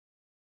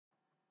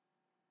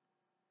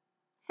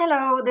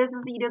Hello, this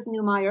is Edith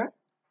Newmeyer,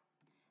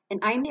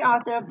 and I'm the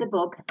author of the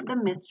book, The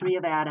Mystery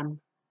of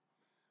Adam.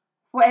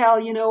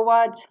 Well, you know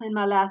what? In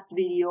my last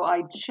video,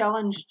 I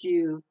challenged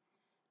you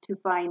to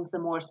find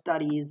some more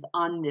studies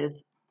on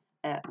this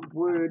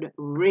word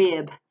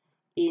rib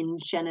in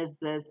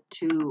Genesis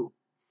 2,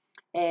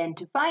 and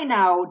to find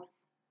out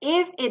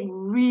if it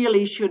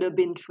really should have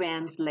been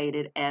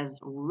translated as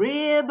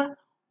rib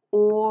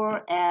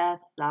or as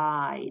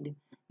side.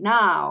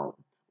 Now,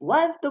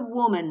 was the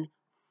woman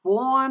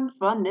formed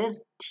from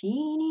this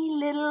teeny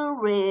little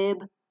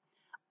rib,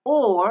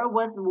 or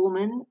was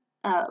woman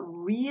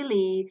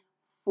really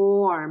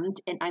formed?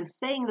 And I'm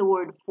saying the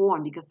word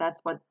formed because that's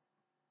what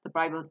the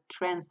Bible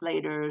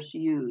translators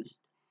used.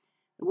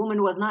 The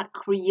woman was not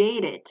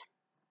created,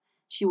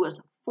 she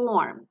was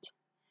formed.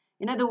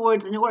 In other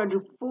words, in order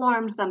to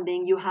form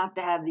something, you have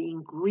to have the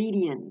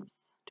ingredients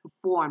to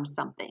form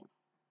something.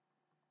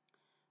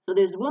 So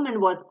this woman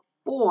was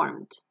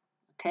formed,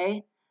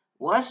 okay?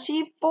 Was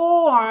she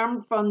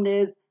formed from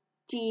this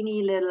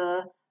teeny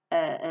little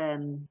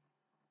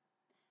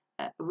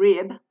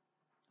rib?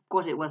 Of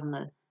course, it wasn't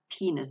a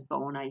penis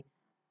bone. I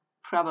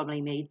probably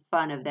made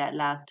fun of that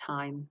last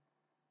time.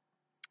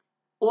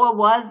 Or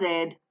was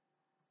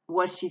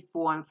she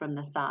formed from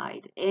the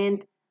side?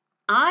 And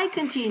I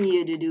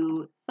continued to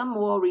do some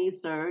more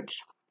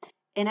research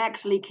and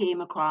actually came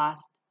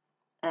across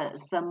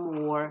some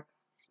more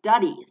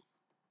studies.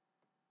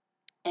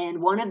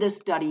 And one of the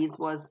studies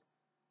was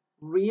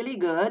really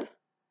good.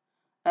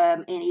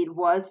 And it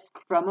was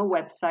from a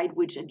website,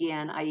 which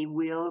again, I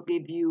will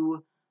give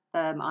you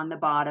on the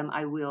bottom.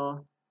 I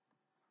will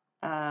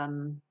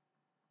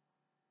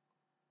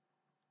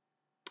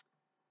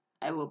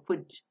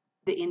put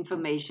the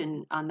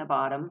information on the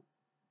bottom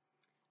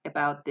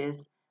about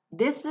this.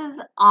 This is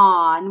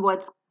on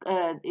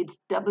it's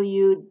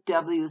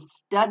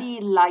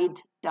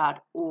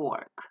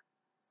www.studylight.org.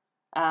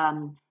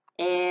 And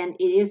it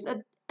is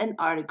an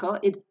article.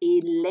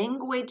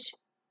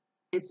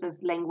 It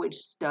says language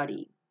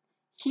study.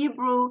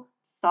 Hebrew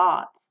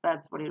thoughts,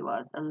 that's what it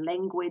was, a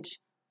language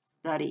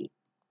study.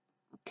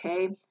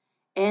 Okay,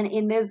 and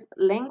in this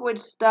language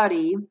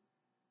study,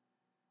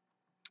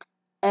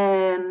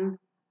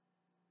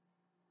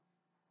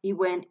 he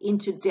went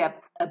into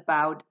depth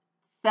about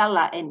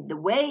Thela, and the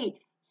way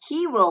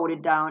he wrote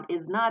it down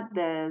is not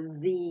the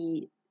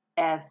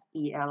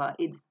Z-S-E-L-A,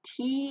 it's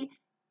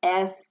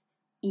T-S-E-L-A.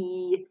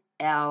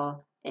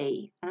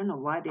 I don't know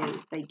why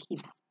they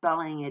keep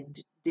spelling it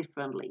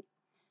differently.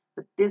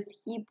 But this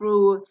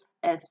Hebrew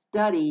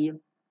study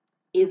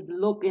is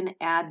looking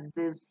at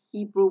this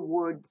Hebrew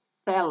word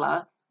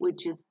Thela,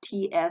 which is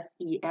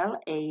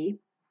T-S-E-L-A.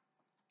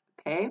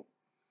 Okay.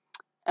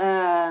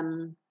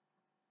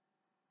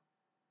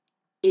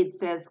 It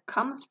says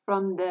comes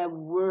from the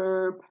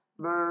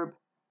verb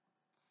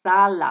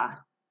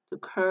sala, to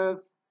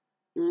curve,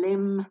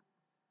 limb,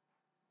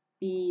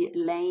 be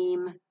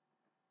lame,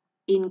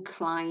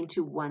 incline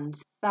to one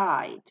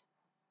side.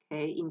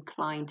 Okay,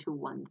 incline to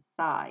one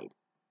side.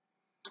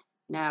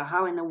 Now,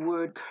 how in the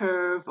word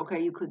curve?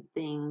 Okay, you could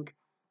think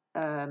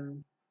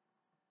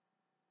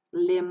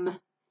limb.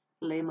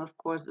 Limb, of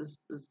course, is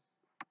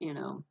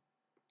an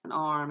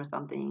arm or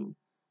something.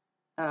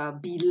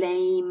 Be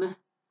lame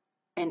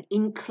and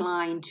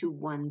incline to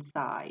one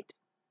side.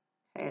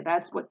 Okay,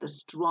 that's what the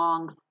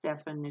Strong's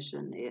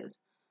definition is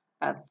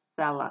of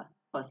sala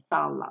or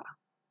sala.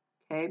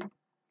 Okay.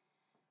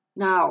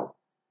 Now,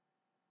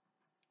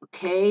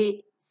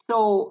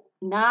 so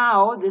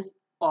now this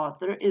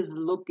author is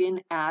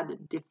looking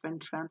at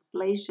different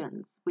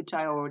translations, which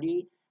I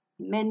already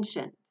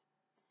mentioned.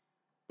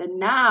 The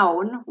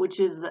noun, which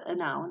is a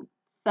noun,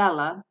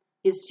 sala,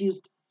 is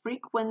used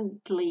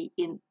frequently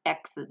in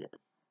Exodus.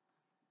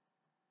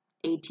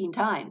 18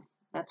 times,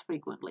 that's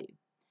frequently,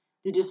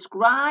 to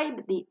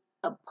describe the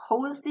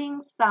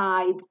opposing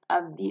sides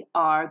of the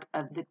Ark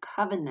of the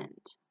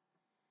Covenant.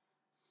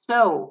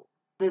 So,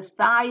 the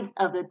sides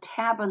of the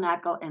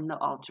tabernacle and the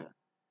altar.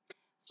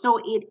 So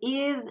it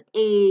is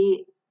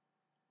a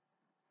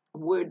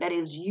word that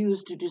is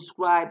used to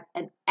describe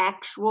an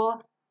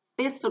actual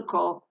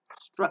physical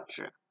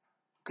structure.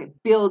 Okay,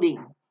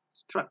 building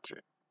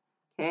structure.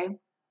 Okay.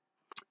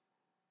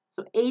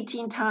 So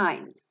 18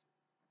 times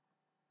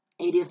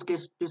it is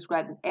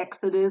described in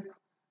Exodus,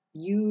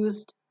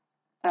 used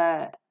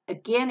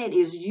again, it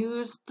is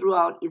used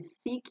throughout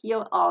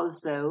Ezekiel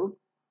also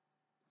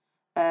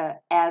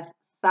as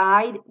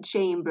side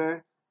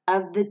chamber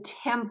of the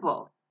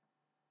temple.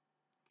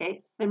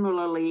 Okay,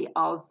 similarly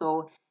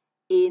also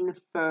in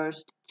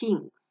First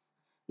Kings.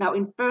 Now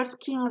in First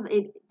Kings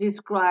it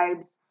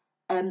describes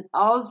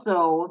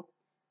also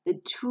the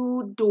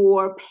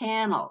two-door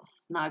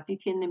panels. Now if you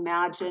can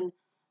imagine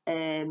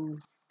the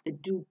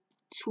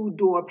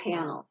two-door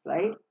panels,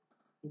 right?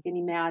 You can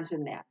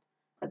imagine that.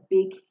 A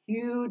big,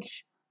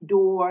 huge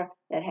door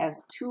that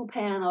has two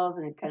panels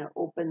and it kind of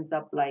opens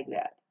up like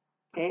that.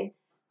 Okay?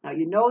 Now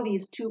you know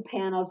these two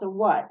panels are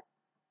what?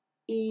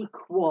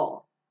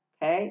 Equal.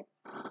 Okay?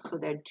 So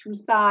they're two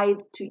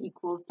sides, two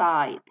equal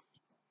sides.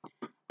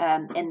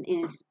 and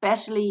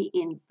especially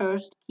in 1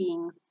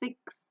 Kings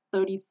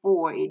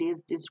 6:34, it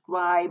is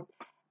described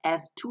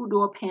as two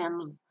door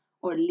panels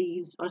or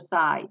leaves or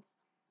sides,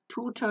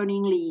 two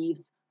turning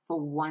leaves for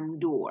one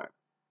door.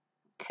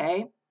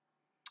 Okay,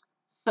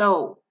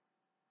 so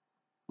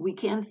we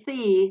can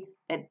see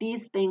that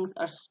these things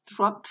are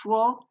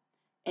structural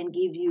and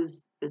give you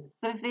a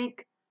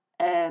specific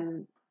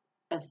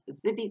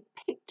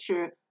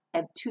picture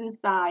of two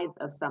sides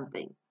of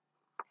something.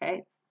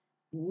 Okay,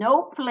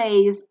 no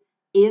place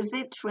is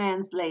it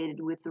translated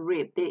with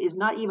rib. There is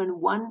not even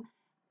one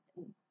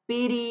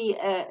bitty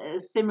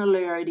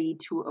similarity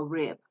to a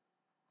rib.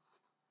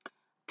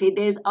 Okay,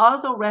 there's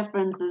also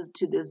references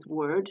to this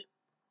word,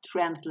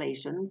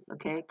 translations.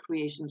 Okay,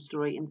 creation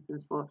story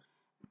instance for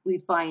we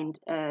find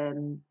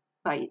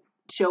by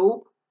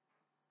Job.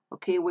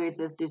 Okay, where it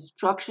says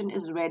destruction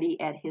is ready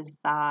at his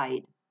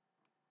side.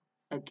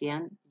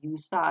 Again,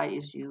 use side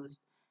is used.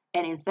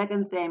 And in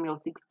 2 Samuel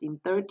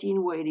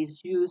 16:13, where it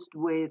is used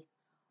with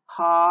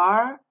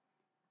har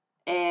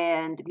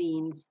and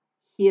means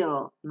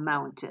hill,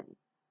 mountain.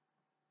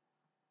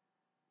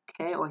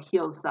 Okay, or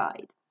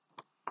hillside.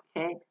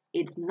 Okay,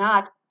 it's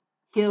not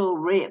hill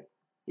rib,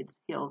 it's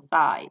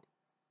hillside.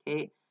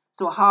 Okay,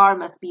 so har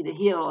must be the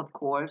hill, of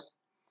course,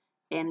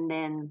 and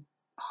then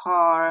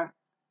har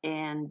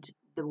and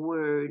the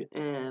word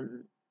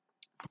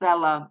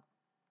Selah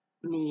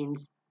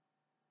means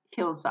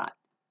hillside.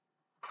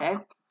 Okay,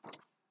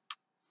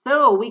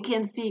 so we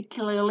can see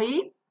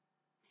clearly,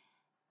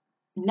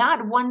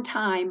 not one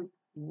time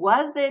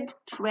was it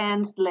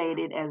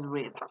translated as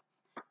rib,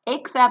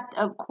 except,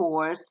 of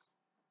course,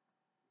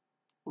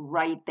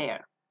 right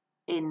there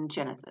in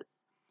Genesis.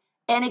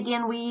 And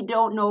again, we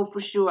don't know for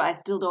sure. I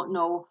still don't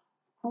know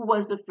who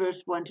was the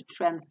first one to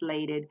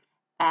translate it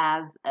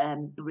as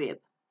rib.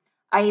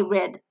 I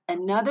read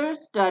another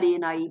study,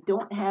 and I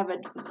don't have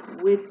it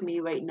with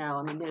me right now.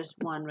 I mean, there's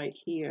one right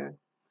here.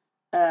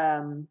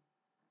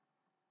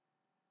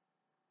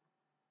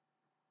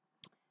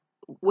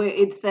 Where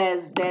it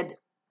says that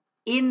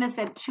in the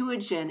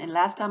Septuagint, and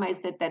last time I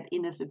said that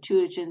in the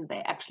Septuagint, they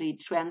actually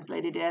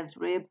translated it as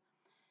rib,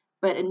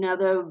 but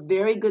another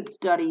very good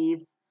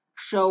studies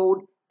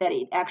showed that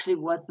it actually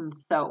wasn't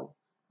so,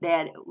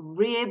 that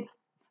rib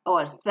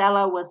or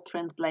Selah was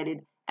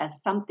translated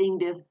as something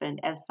different,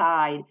 as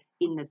side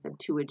in the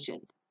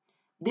Septuagint.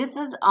 This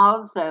is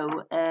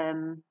also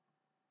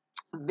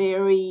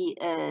very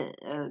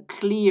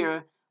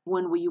clear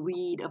when we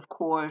read, of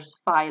course,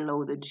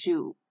 Philo the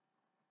Jew.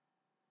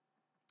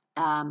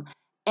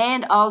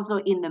 And also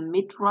in the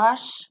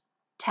Midrash,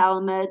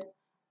 Talmud,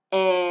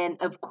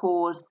 and of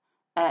course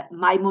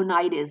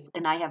Maimonides,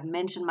 and I have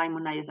mentioned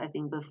Maimonides I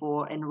think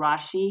before, and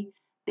Rashi.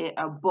 They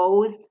are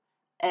both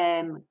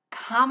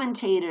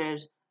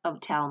commentators of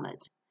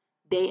Talmud.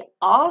 They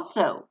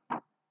also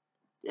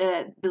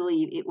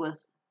believe it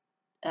was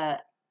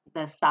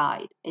the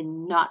side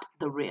and not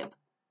the rib.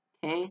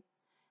 Okay,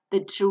 the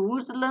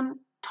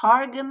Jerusalem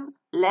Targum,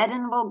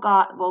 Latin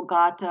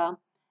Vulgata,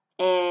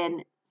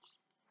 and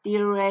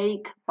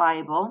Syriac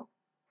Bible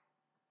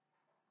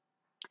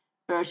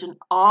version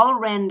all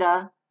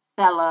render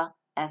Selah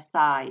as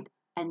side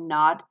and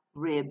not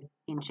rib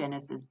in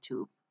Genesis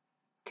 2.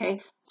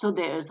 Okay, so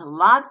there's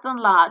lots and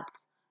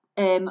lots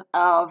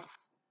of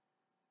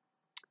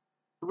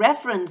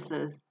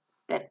references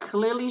that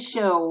clearly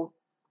show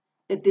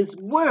that this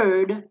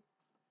word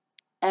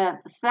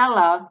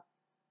Selah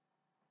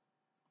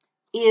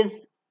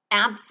is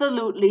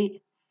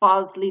absolutely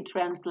falsely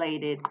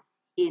translated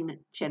in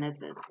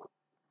Genesis.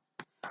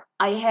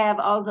 I have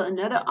also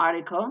another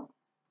article,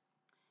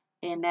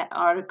 and that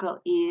article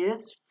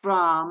is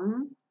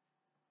from,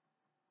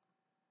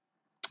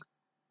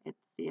 let's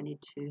see, I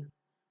need to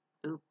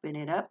open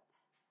it up.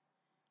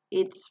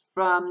 It's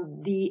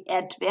from the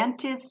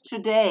Adventist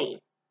Today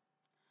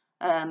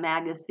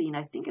magazine.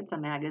 I think it's a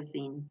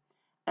magazine.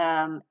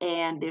 And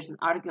there's an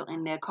article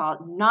in there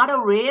called Not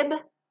a Rib.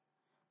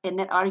 And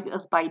that article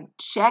is by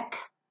Jack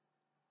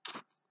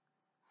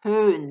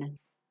Hoehn.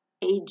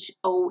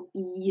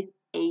 H-O-E-H-N.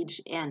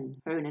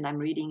 Hoehn, and I'm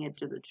reading it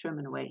to the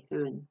German way,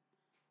 Hoehn.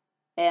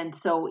 And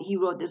so he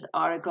wrote this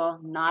article,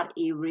 Not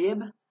a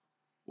Rib,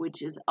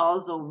 which is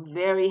also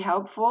very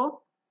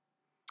helpful.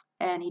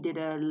 And he did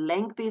a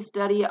lengthy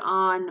study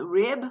on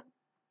rib,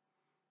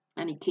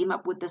 and he came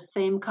up with the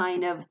same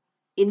kind of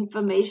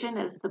information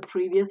as the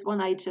previous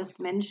one I just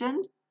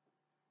mentioned.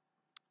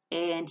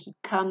 And he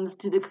comes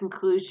to the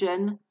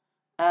conclusion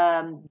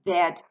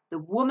that the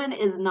woman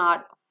is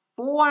not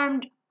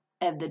formed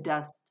of the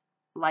dust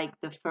like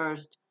the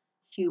first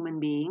human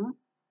being,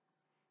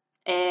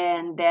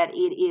 and that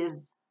it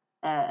is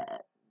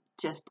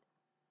just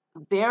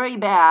very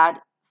bad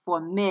for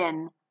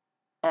men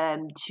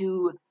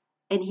to,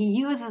 and he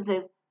uses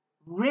this,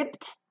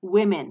 ripped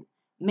women.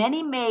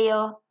 Many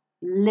male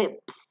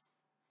lips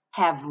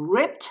have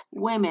ripped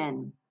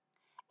women,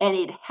 and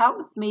it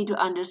helps me to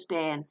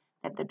understand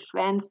that the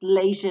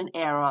translation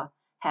error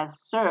has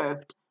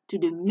served to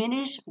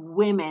diminish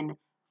women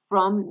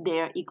from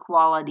their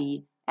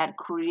equality at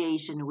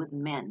creation with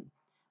men.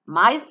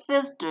 My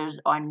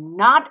sisters are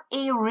not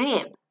a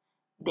rib.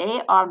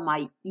 They are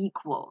my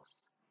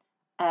equals.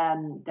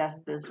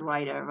 Does this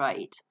writer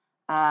write?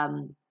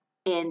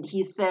 And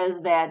he says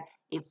that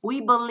if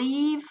we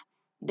believe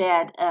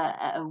that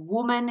a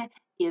woman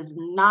is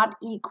not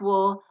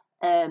equal,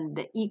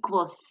 the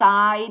equal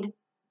side,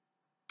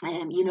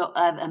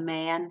 of a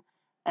man,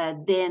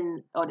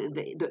 then, or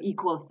the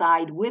equal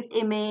side with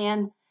a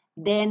man,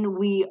 then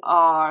we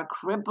are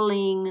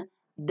crippling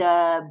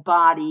the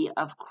body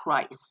of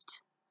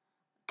Christ.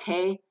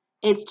 Okay,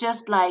 it's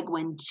just like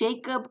when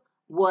Jacob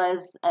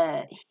was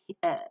uh,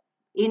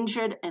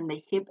 injured in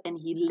the hip and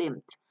he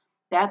limped.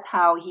 That's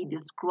how he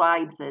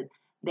describes it.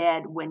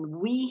 That when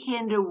we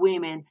hinder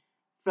women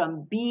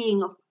from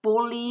being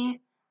fully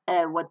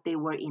what they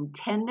were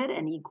intended,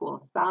 an equal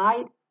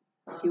side,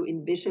 you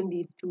envision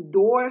these two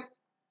doors,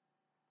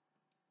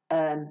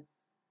 um,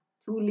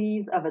 two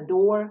leaves of a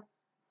door.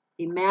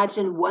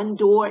 Imagine one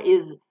door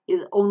is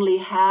only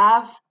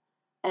half,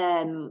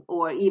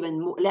 or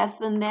even less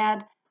than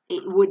that.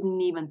 It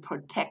wouldn't even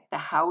protect the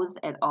house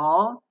at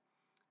all.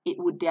 It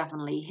would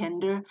definitely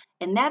hinder.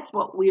 And that's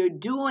what we're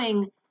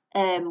doing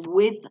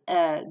with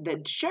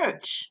the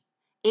church.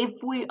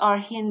 If we are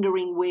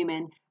hindering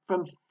women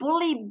from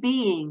fully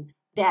being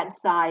that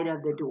side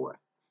of the door.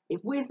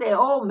 If we say,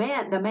 oh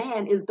man, the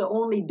man is the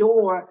only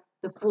door,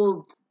 the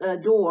full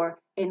door,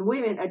 and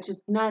women are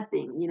just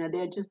nothing,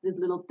 they're just this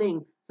little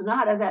thing. So now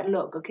how does that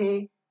look,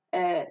 okay?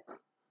 Uh,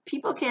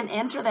 People can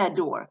enter that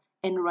door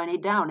and run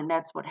it down, and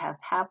that's what has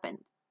happened.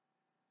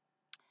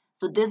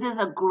 So this is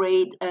a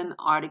great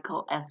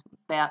article as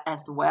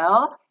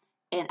well,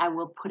 and I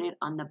will put it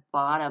on the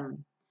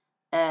bottom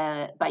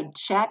by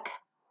Jack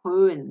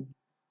Hoon.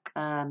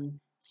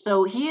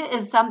 So here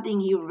is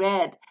something he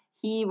read.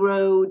 He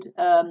wrote,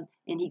 and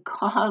he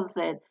calls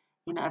it,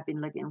 I've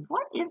been looking,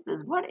 what is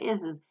this? What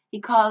is this? He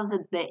calls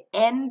it the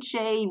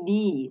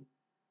NJV,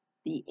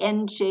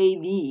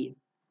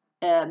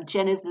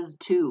 Genesis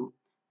 2.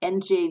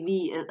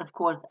 NJV, of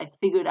course, I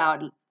figured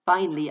out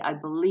finally, I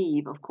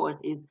believe, of course,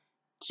 is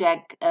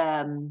Jack,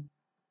 the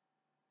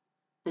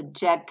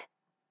Jack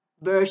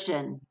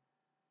version.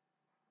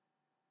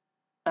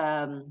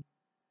 Let's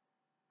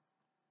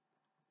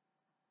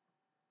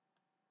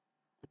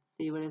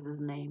see, what is his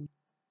name?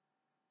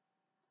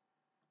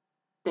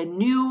 The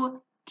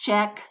New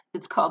Jack,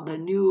 it's called the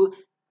New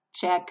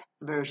Jack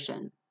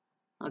version,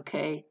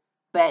 okay?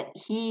 But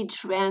he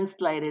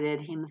translated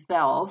it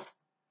himself,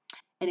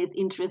 and it's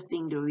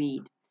interesting to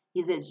read.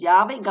 He says,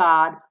 Yahweh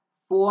God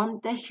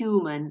formed the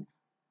human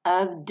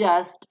of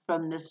dust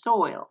from the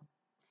soil.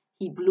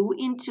 He blew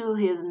into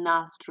his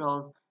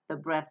nostrils the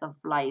breath of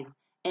life,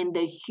 and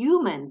the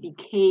human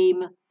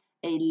became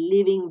a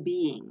living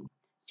being.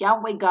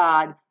 Yahweh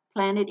God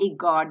planted a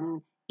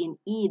garden in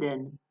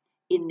Eden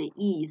in the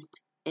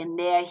east, and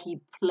there he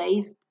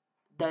placed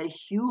the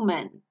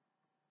human.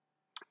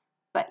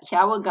 But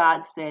Yahweh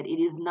God said, it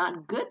is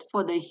not good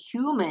for the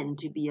human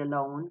to be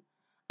alone.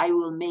 I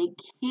will make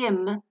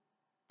him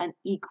an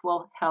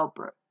equal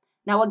helper.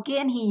 Now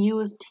again, he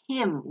used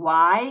him.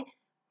 Why?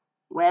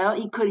 Well,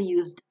 he could have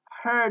used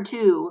her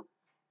too,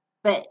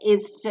 but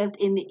it's just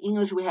in the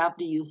English we have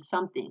to use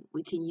something.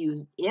 We can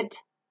use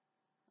it,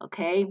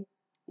 okay,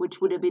 which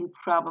would have been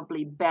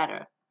probably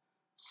better.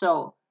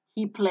 So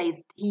he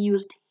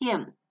used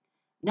him,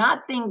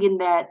 not thinking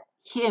that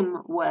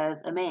him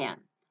was a man.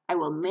 I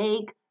will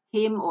make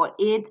him or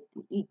it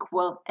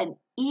an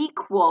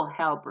equal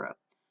helper.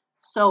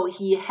 So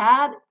he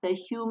had the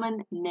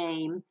human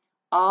name,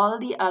 all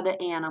the other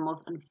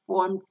animals, and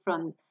formed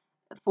from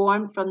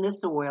the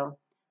soil,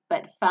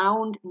 but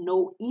found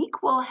no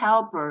equal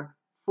helper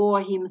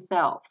for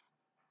himself.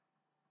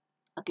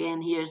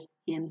 Again, here's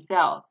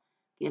himself.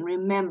 Again,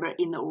 remember,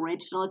 in the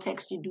original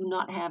text, you do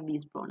not have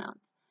these pronouns.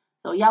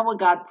 So Yahweh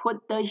God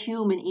put the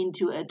human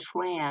into a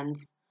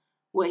trance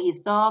where he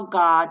saw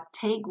God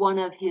take one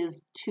of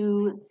his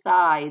two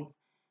sides,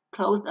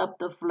 close up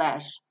the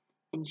flesh,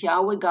 and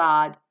Yahweh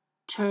God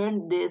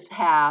turned this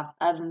half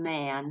of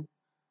man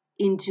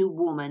into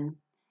woman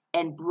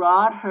and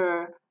brought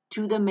her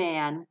to the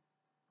man,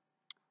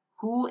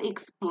 who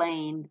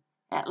explained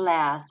at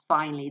last,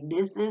 finally,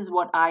 this is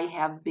what I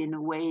have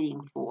been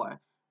waiting for.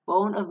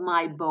 Bone of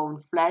my bone,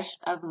 flesh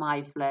of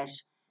my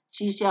flesh.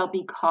 She shall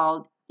be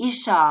called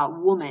Isha,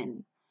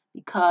 woman,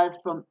 because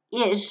from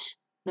Ish,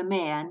 the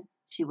man,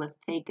 she was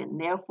taken.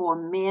 Therefore,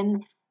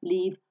 men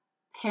leave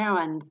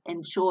parents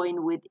and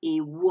join with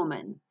a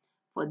woman,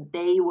 for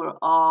they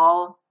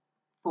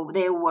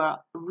were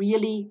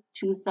really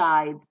two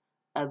sides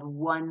of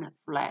one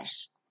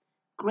flesh.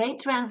 Great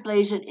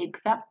translation,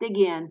 except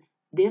again,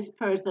 this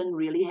person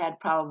really had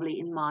probably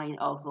in mind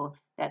also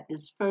that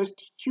this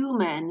first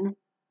human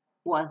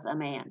was a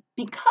man,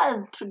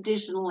 because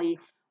traditionally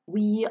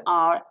we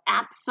are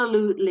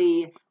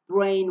absolutely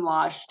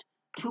brainwashed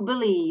to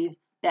believe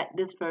that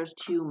this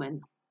first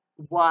human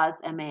was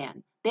a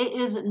man. There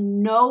is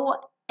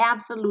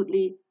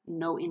absolutely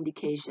no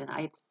indication.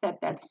 I have said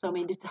that so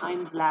many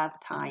times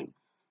last time.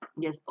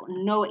 There's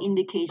no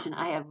indication.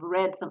 I have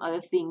read some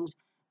other things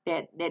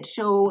that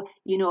show,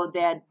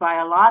 that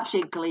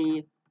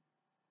biologically,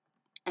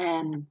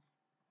 um,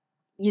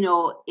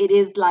 it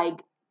is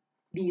like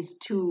these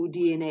two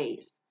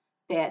DNAs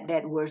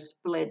that were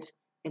split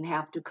and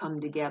have to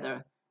come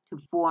together to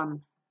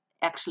form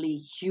actually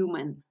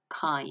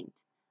humankind.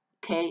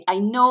 Okay, I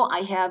know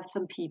I have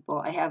some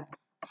people, I have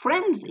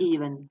friends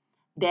even,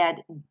 that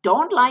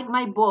don't like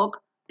my book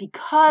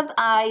because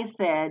I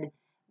said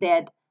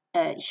that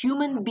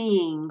human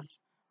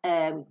beings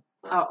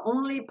are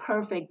only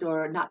perfect,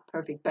 or not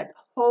perfect, but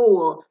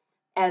whole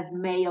as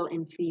male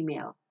and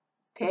female.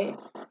 Okay,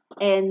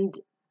 and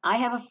I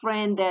have a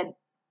friend that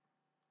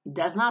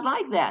does not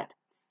like that.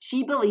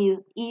 She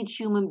believes each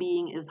human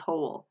being is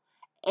whole.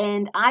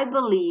 And I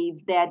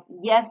believe that,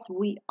 yes,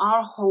 we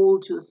are whole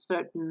to a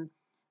certain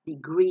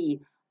degree,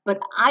 but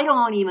I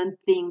don't even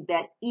think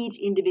that each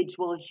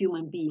individual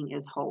human being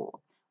is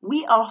whole.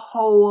 We are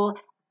whole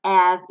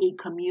as a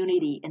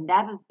community, and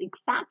that is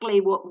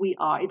exactly what we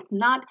are. It's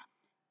not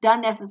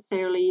done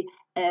necessarily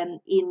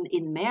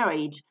in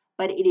marriage,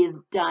 but it is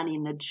done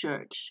in the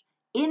church.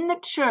 In the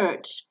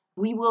church,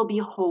 we will be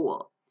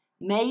whole.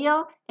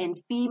 Male and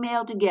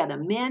female together,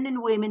 men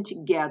and women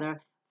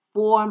together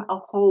form a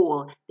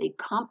whole. They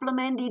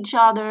complement each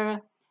other,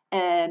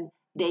 and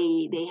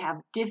they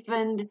have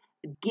different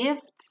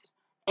gifts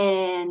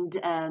and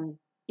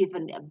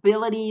different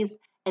abilities,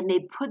 and they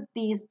put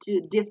these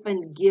two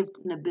different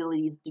gifts and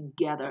abilities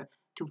together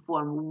to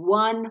form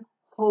one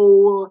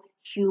whole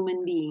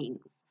human being.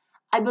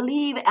 I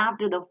believe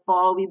after the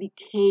fall, we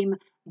became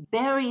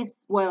very,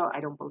 well,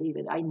 I don't believe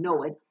it, I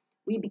know it.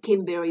 We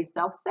became very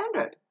self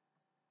centered.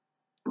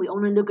 We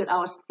only look at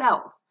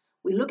ourselves.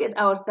 We look at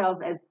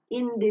ourselves as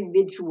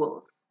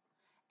individuals.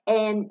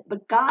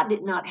 But God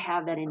did not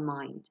have that in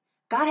mind.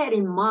 God had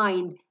in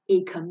mind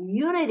a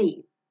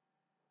community.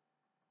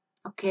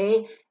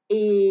 Okay?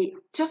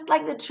 Just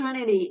like the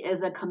Trinity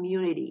is a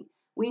community.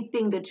 We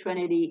think the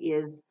Trinity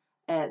is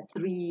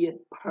three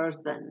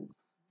persons.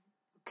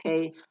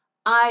 Okay?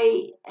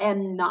 I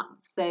am not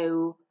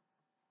so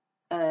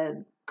uh,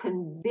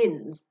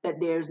 convinced that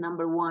there's,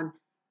 number one,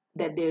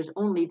 that there's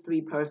only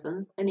three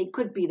persons, and it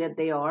could be that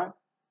they are,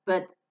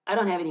 but I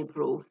don't have any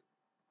proof.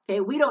 Okay,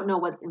 we don't know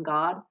what's in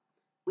God.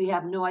 We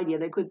have no idea.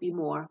 There could be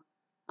more.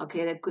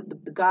 Okay, that could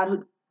the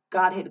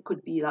Godhead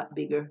could be a lot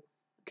bigger.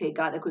 Okay,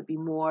 God, there could be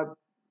more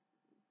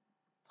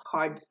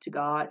parts to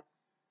God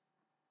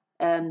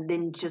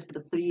than just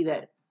the three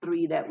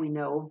that we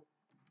know.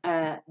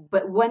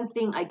 But one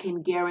thing I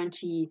can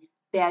guarantee,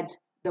 that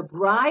the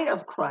bride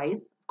of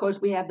Christ, of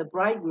course, we have the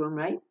bridegroom,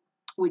 right,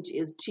 which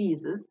is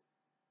Jesus,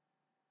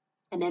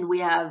 and then we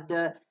have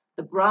the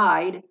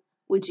bride,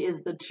 which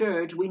is the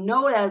church. We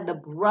know that the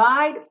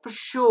bride for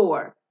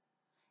sure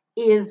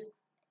is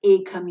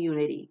a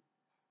community.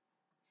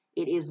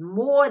 It is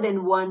more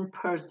than one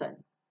person.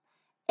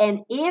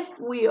 And if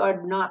we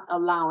are not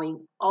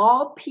allowing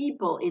all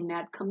people in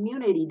that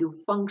community to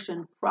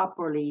function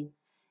properly,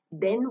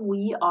 then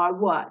we are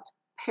what?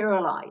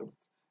 Paralyzed.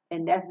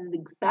 And that is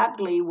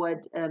exactly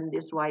what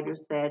this writer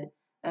said,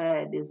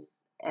 this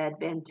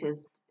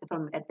Adventist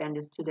from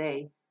Adventist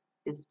Today,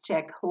 this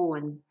Jack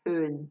Hohn.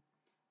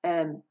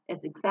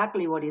 It's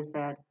exactly what he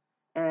said.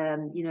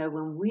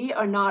 When we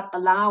are not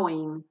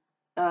allowing,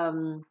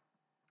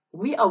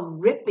 we are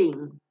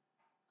ripping,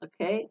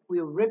 okay? We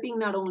are ripping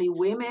not only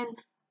women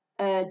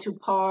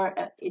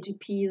to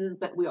pieces,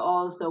 but we're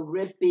also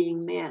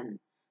ripping men.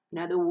 In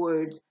other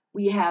words,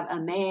 we have a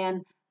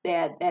man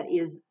that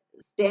is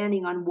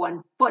standing on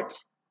one foot,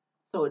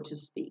 so to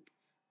speak.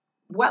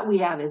 What we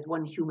have is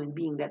one human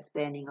being that's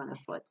standing on a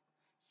foot.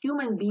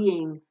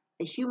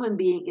 A human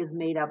being is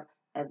made up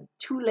of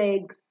two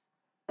legs,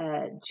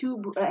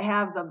 two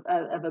halves of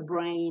a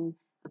brain,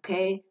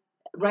 okay?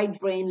 Right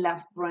brain,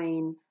 left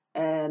brain.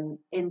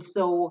 And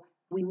so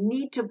we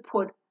need to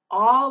put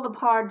all the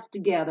parts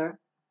together.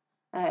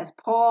 As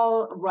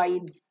Paul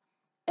writes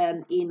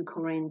in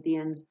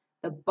Corinthians,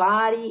 the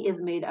body is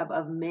made up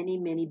of many,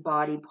 many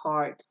body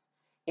parts.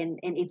 And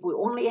if we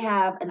only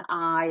have an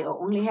eye,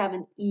 or only have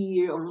an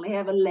ear, or only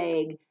have a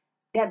leg,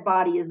 that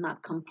body is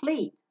not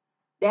complete.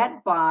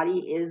 That body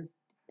is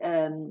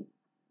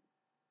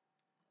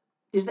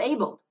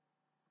disabled.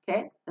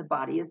 Okay? The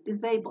body is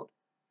disabled.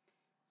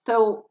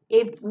 So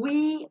if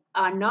we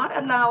are not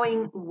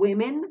allowing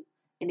women,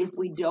 and if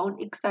we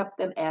don't accept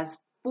them as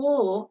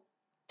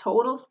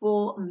total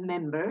full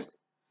members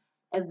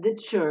of the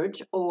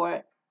church,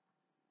 or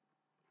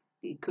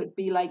it could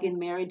be like in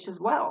marriage as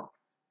well,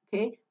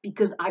 okay?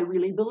 Because I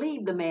really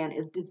believe the man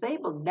is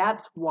disabled.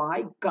 That's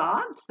why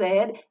God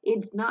said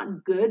it's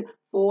not good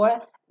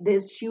for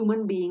this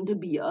human being to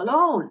be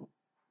alone,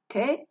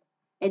 okay?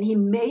 And he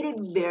made it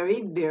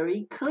very,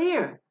 very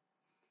clear.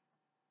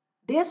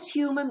 This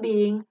human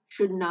being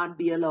should not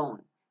be alone.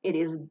 It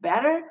is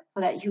better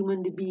for that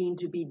human being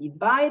to be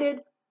divided,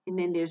 and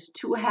then there's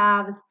two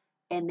halves,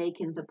 and they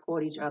can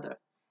support each other.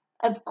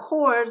 Of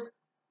course,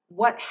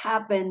 what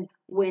happened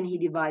when he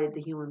divided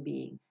the human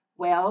being?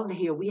 Well,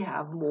 here we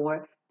have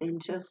more than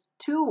just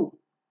two.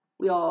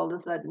 We all of a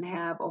sudden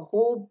have a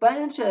whole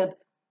bunch of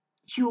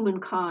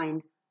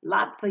humankind,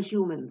 lots of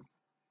humans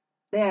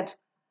that,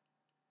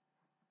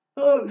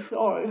 oh,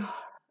 sorry,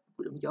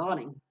 I'm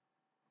yawning,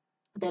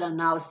 that are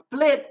now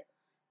split,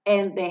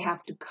 and they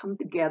have to come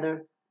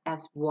together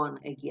as one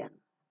again.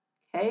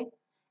 Okay?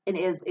 And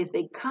if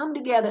they come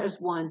together as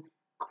one,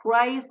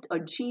 Christ or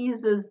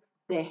Jesus,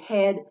 the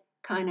head,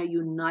 kind of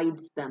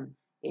unites them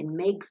and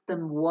makes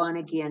them one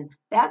again.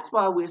 That's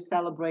why we're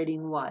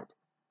celebrating what?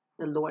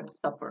 The Lord's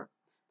Supper.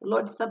 The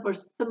Lord's Supper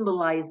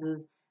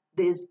symbolizes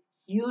this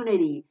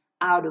unity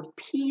out of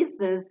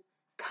pieces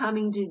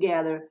coming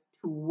together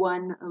to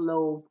one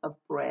loaf of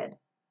bread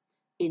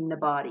in the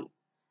body.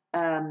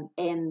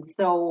 And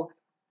so,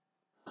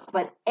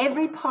 but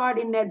every part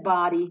in that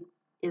body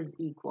is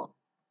equal.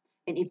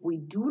 And if we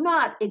do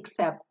not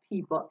accept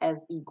people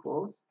as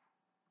equals,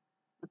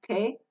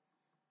 okay,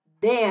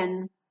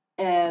 then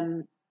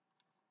the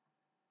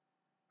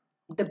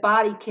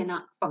body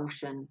cannot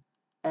function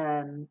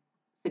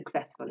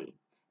successfully.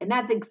 And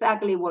that's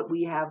exactly what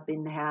we have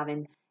been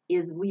having,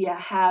 is we are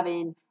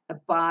having a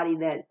body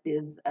that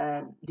is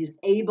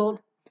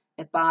disabled,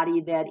 a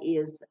body that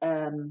is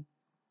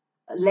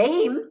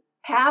lame,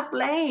 half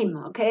lame,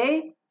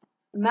 okay?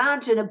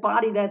 Imagine a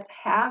body that's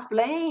half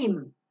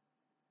lame.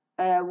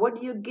 What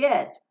do you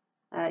get?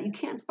 You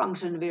can't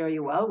function very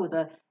well with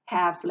a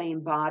half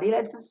lame body.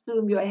 Let's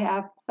assume your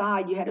half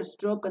side, you had a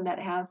stroke and that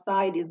half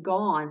side is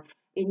gone.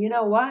 And you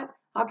know what?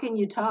 How can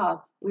you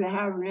talk with a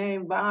half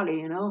lame body,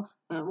 you know?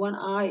 One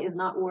eye is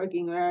not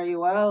working very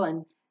well,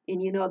 and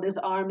you know, this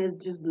arm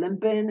is just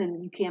limping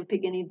and you can't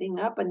pick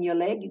anything up, and your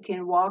leg, you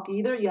can't walk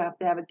either. You have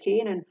to have a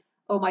cane, and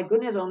oh my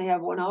goodness, I only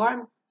have one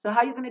arm. So how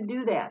are you going to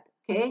do that?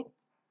 Okay?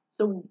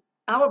 So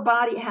our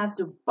body has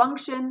to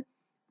function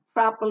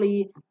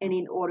properly, and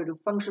in order to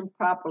function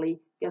properly,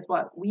 guess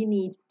what? We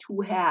need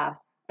two halves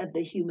of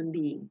the human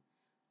being.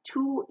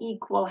 Two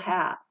equal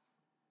halves.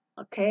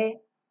 Okay?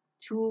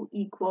 Two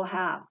equal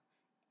halves.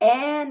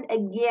 And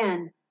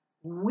again,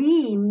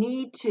 we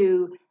need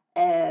to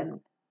demand.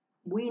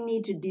 We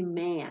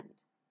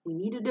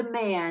need to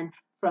demand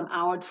from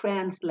our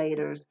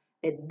translators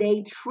that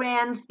they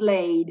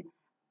translate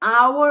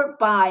our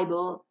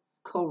Bible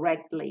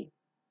correctly.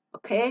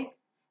 Okay?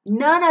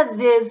 None of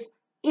this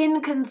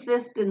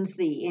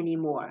inconsistency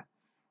anymore.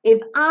 If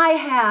I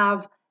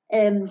have,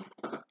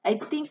 I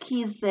think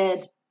he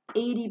said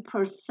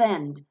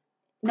 80%,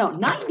 no,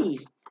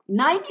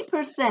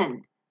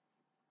 90%,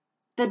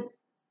 the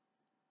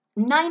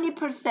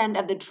 90%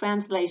 of the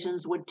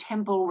translations were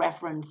temple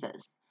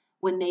references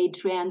when they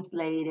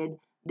translated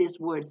this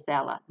word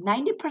Selah.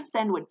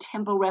 90% were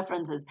temple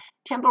references.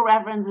 Temple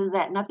references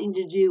had nothing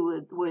to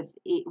do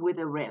with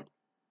a rib.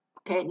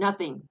 Okay,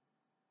 nothing.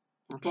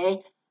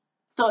 Okay,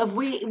 so if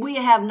we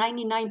have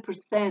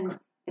 99%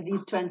 of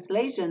these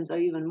translations or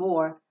even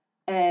more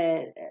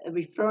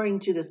referring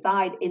to the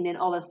side, and then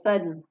all of a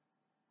sudden,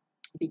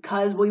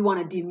 because we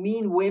want to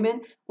demean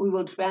women, we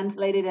will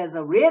translate it as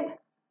a rib.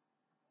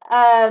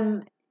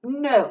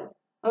 No.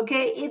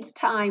 Okay, it's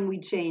time we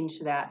change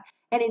that,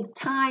 and it's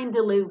time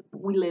to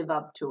we live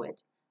up to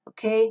it.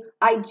 Okay,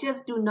 I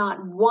just do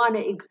not want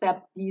to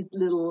accept these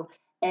little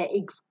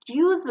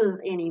excuses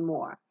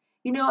anymore.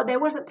 You know, there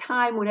was a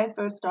time when I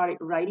first started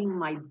writing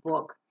my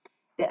book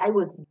that I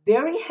was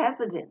very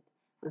hesitant,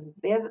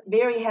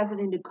 very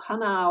hesitant to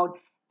come out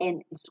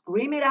and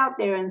scream it out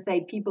there and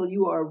say, people,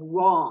 you are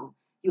wrong.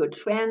 You are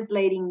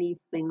translating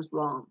these things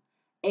wrong.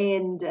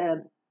 And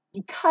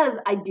because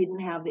I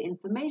didn't have the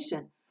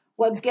information.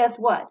 Well, guess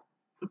what?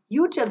 If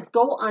you just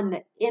go on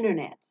the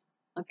internet,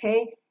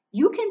 okay,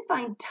 you can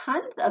find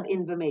tons of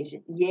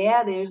information.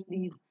 Yeah, there's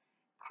these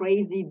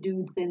crazy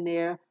dudes in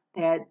there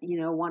that, you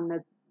know, want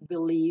to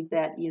believe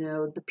that, you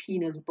know, the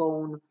penis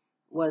bone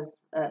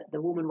was,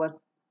 the woman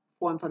was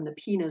formed from the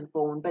penis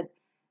bone. But,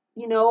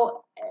 you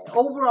know,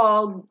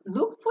 overall,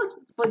 look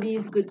for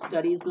these good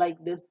studies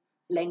like this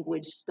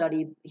language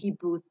study,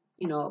 Hebrew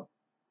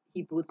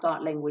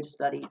thought language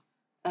study.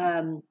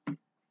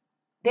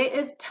 There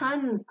is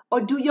tons, or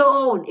do your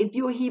own. If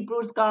you're a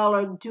Hebrew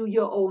scholar, do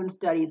your own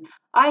studies.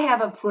 I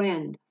have a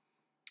friend,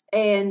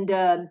 and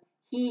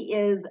he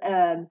is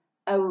a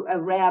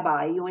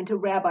rabbi. He went to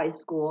rabbi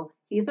school.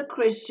 He's a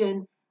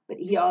Christian, but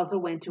he also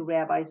went to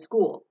rabbi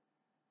school.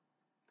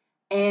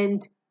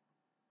 And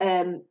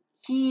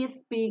he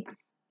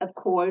speaks, of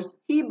course,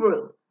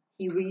 Hebrew.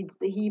 He reads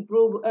the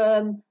Hebrew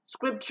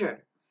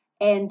scripture.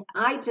 And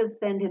I just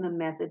sent him a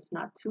message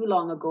not too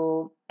long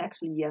ago,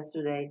 actually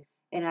yesterday,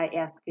 and I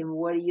asked him,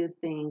 what do you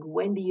think?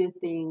 When do you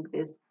think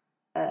this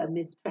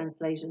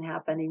mistranslation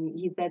happened? And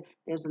he said,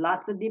 there's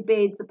lots of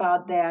debates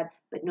about that,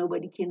 but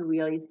nobody can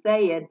really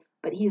say it.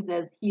 But he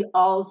says he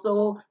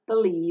also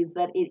believes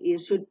that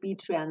it should be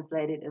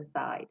translated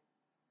aside.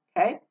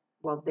 Okay?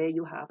 Well, there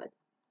you have it.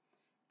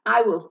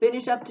 I will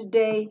finish up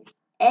today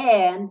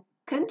and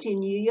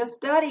continue your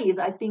studies.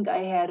 I think I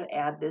had to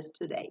add this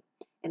today.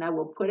 And I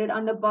will put it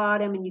on the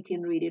bottom and you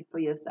can read it for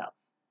yourself.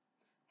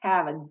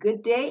 Have a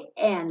good day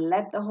and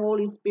let the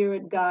Holy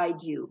Spirit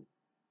guide you.